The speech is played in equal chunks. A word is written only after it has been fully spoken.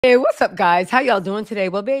Hey, what's up, guys? How y'all doing today?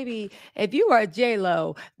 Well, baby, if you are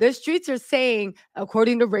J-Lo, the streets are saying,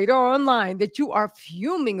 according to Radar Online, that you are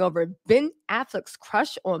fuming over Ben Affleck's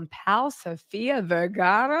crush on pal Sofia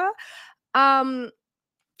Vergara. Um,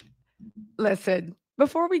 Listen,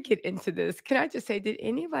 before we get into this, can I just say, did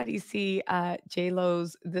anybody see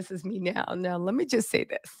J-Lo's This Is Me Now? Now, let me just say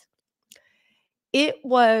this. It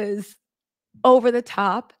was over the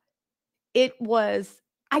top. It was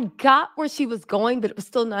I got where she was going, but it was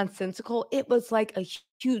still nonsensical. It was like a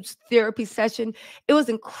huge therapy session. It was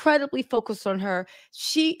incredibly focused on her.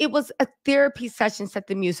 It was a therapy session, set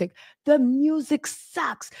the music. The music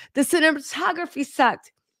sucks. The cinematography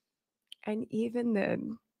sucked. And even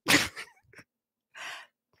then,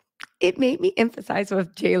 it made me emphasize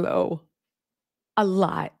with J-Lo a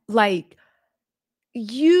lot. Like,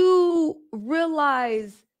 you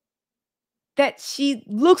realize that she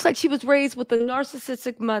looks like she was raised with a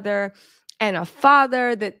narcissistic mother and a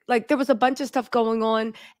father, that like there was a bunch of stuff going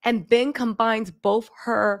on, and Ben combines both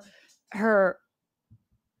her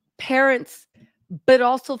parents but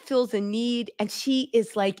also feels a need, and she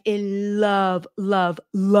is like in love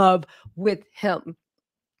with him.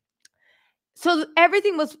 So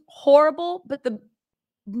everything was horrible, but the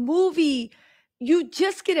movie, you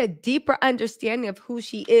just get a deeper understanding of who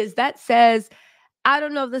she is. That says, I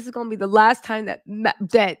don't know if this is going to be the last time that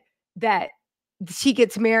she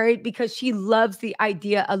gets married, because she loves the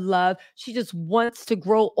idea of love. She just wants to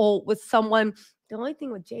grow old with someone. The only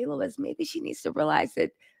thing with J-Lo is maybe she needs to realize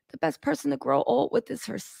that the best person to grow old with is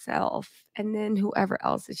herself. And then whoever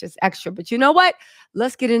else is just extra. But you know what?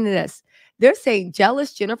 Let's get into this. They're saying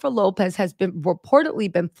jealous Jennifer Lopez has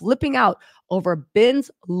reportedly been flipping out over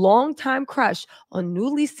Ben's longtime crush on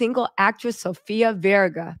newly single actress Sofia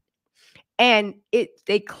Verga. And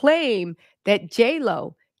they claim that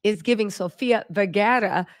J-Lo is giving Sofia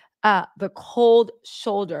Vergara the cold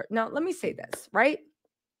shoulder. Now, let me say this, right?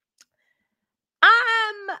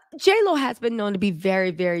 J-Lo has been known to be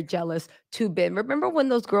very, very jealous to Ben. Remember when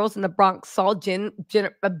those girls in the Bronx saw Ben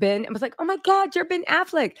and was like, "Oh my God, you're Ben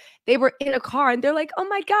Affleck." They were in a car and they're like, "Oh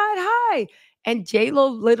my God, hi!" And J-Lo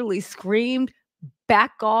literally screamed,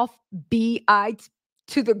 "Back off, bi,"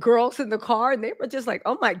 to the girls in the car, and they were just like,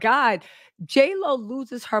 "Oh my God." J-Lo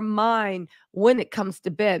loses her mind when it comes to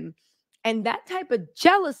Ben. And that type of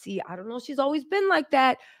jealousy, I don't know if she's always been like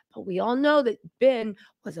that, but we all know that Ben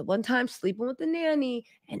was at one time sleeping with the nanny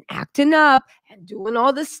and acting up and doing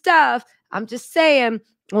all this stuff. I'm just saying,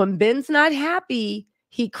 when Ben's not happy,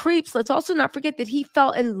 he creeps. Let's also not forget that he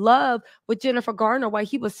fell in love with Jennifer Garner while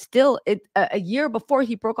he was still a year before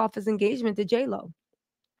he broke off his engagement to J-Lo.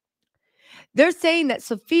 They're saying that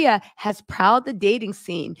Sofia has prowled the dating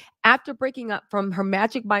scene after breaking up from her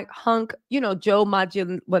Magic Mike hunk, Joe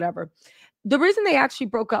Maggio, whatever. The reason they actually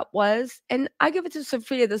broke up was, and I give it to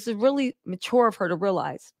Sofia, this is really mature of her to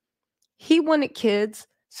realize, he wanted kids.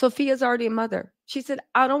 Sofia's already a mother. She said,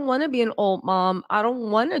 "I don't want to be an old mom. I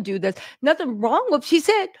don't want to do this." Nothing wrong with, she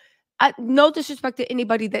said, no disrespect to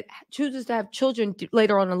anybody that chooses to have children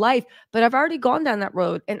later on in life, but I've already gone down that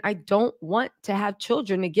road and I don't want to have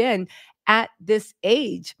children again at this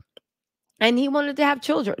age. And he wanted to have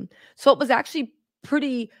children. So it was actually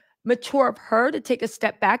pretty mature of her to take a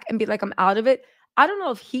step back and be like, "I'm out of it." I don't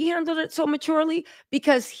know if he handled it so maturely,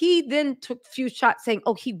 because he then took a few shots saying,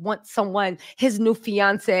 "Oh, he wants someone. His new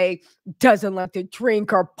fiance doesn't like to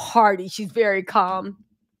drink or party. She's very calm."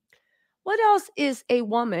 What else is a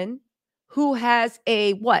woman who has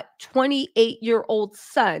a 28-year-old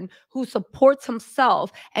son who supports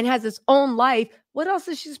himself and has his own life? What else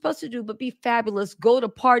is she supposed to do but be fabulous, go to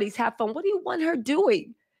parties, have fun? What do you want her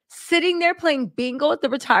doing? Sitting there playing bingo at the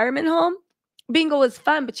retirement home? Bingo is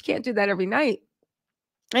fun, but you can't do that every night.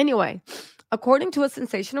 Anyway, according to a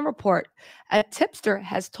sensational report, a tipster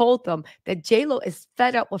has told them that J-Lo is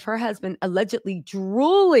fed up with her husband allegedly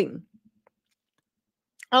drooling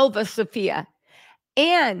over Sofia.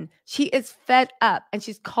 And she is fed up, and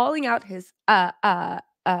she's calling out she's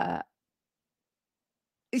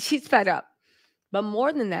fed up. But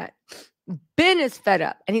more than that, Ben is fed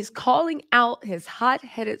up, and he's calling out his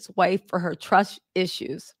hot-headed wife for her trust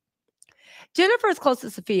issues. Jennifer is close to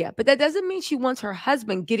Sofia, but that doesn't mean she wants her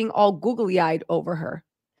husband getting all googly-eyed over her.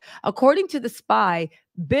 According to The Spy,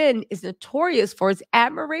 Ben is notorious for his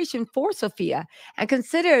admiration for Sofia and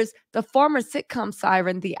considers the former sitcom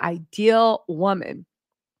siren the ideal woman.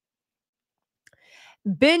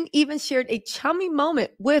 Ben even shared a chummy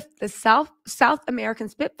moment with the South American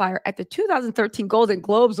Spitfire at the 2013 Golden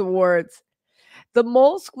Globes Awards. The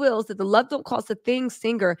mole squeals that the love don't cost a thing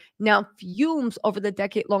singer now fumes over the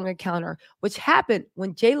decade-long encounter, which happened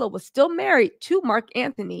when J-Lo was still married to Mark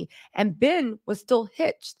Anthony and Ben was still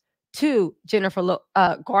hitched to Jennifer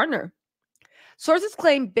Garner. Sources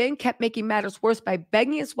claim Ben kept making matters worse by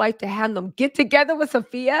begging his wife to have them get together with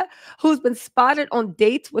Sofia, who's been spotted on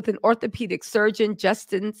dates with an orthopedic surgeon,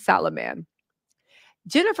 Justin Salaman.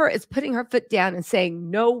 Jennifer is putting her foot down and saying,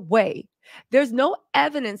 no way. There's no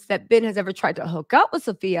evidence that Ben has ever tried to hook up with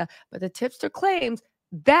Sofia, but the tipster claims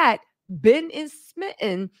that Ben is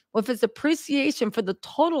smitten with his appreciation for the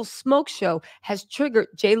total smoke show has triggered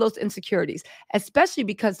J-Lo's insecurities, especially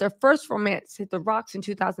because their first romance hit the rocks in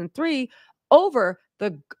 2003 over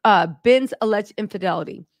the Ben's alleged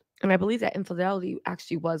infidelity. And I believe that infidelity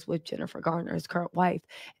actually was with Jennifer Garner, his current wife.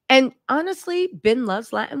 And honestly, Ben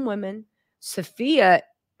loves Latin women. Sofia,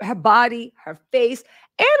 her body, her face,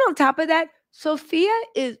 and on top of that, Sofia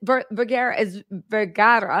is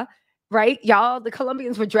Vergara, right? Y'all, the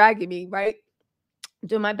Colombians were dragging me, right?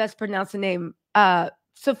 Doing my best to pronounce the name.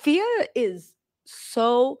 Sofia is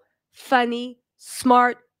so funny,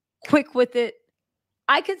 smart, quick with it.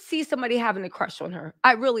 I could see somebody having a crush on her.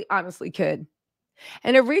 I really honestly could.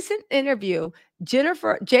 In a recent interview,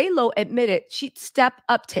 J-Lo admitted she'd step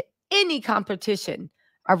up to any competition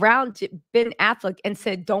around Ben Affleck and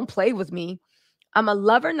said, don't play with me. I'm a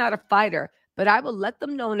lover, not a fighter, but I will let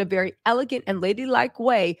them know in a very elegant and ladylike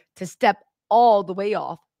way to step all the way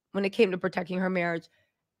off when it came to protecting her marriage.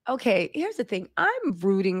 Okay, here's the thing. I'm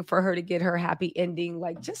rooting for her to get her happy ending,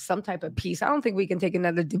 like just some type of peace. I don't think we can take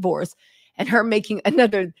another divorce and her making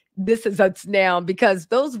another This Is Us Now, because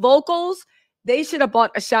those vocals, they should have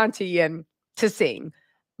bought Ashanti in to sing.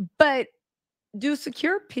 But do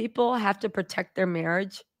secure people have to protect their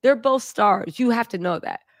marriage? They're both stars. You have to know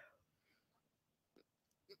that.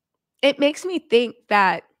 It makes me think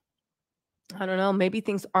that, I don't know, maybe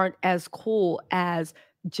things aren't as cool as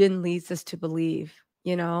Jen leads us to believe,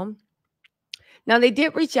 you know? Now, they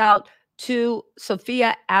did reach out to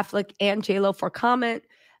Sofia, Affleck, and J-Lo for comment.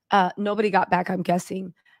 Nobody got back, I'm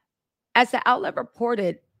guessing. As the outlet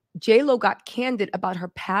reported, J-Lo got candid about her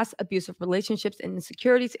past abusive relationships and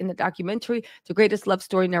insecurities in the documentary, The Greatest Love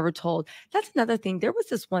Story Never Told. That's another thing. There was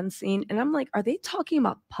this one scene, and I'm like, are they talking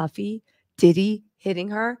about Puffy, Diddy hitting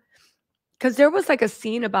her? Because there was like a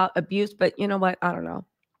scene about abuse, but you know what? I don't know.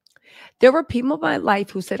 There were people in my life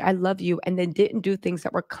who said, I love you, and then didn't do things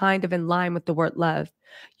that were kind of in line with the word love.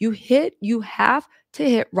 You have to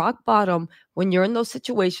hit rock bottom when you're in those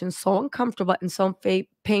situations so uncomfortable and so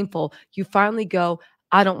painful. You finally go,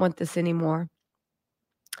 I don't want this anymore.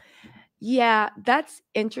 Yeah, that's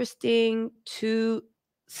interesting to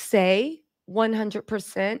say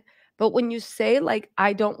 100%. But when you say, like,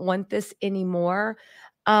 I don't want this anymore,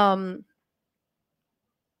 I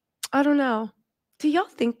don't know. Do y'all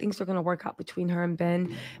think things are going to work out between her and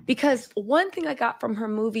Ben? Because one thing I got from her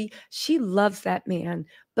movie, she loves that man.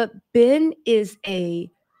 But Ben is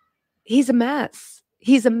he's a mess.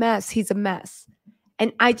 He's a mess. He's a mess.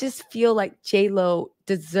 And I just feel like J-Lo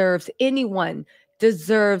anyone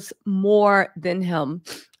deserves more than him.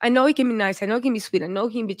 I know he can be nice. I know he can be sweet. I know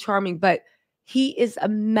he can be charming, but he is a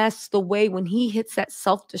mess the way when he hits that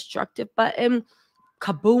self-destructive button,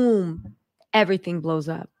 kaboom, everything blows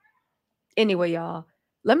up. Anyway, y'all,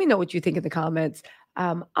 let me know what you think in the comments.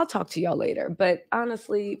 I'll talk to y'all later. But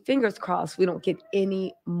honestly, fingers crossed we don't get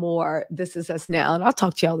any more This Is Us Now. And I'll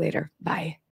talk to y'all later. Bye.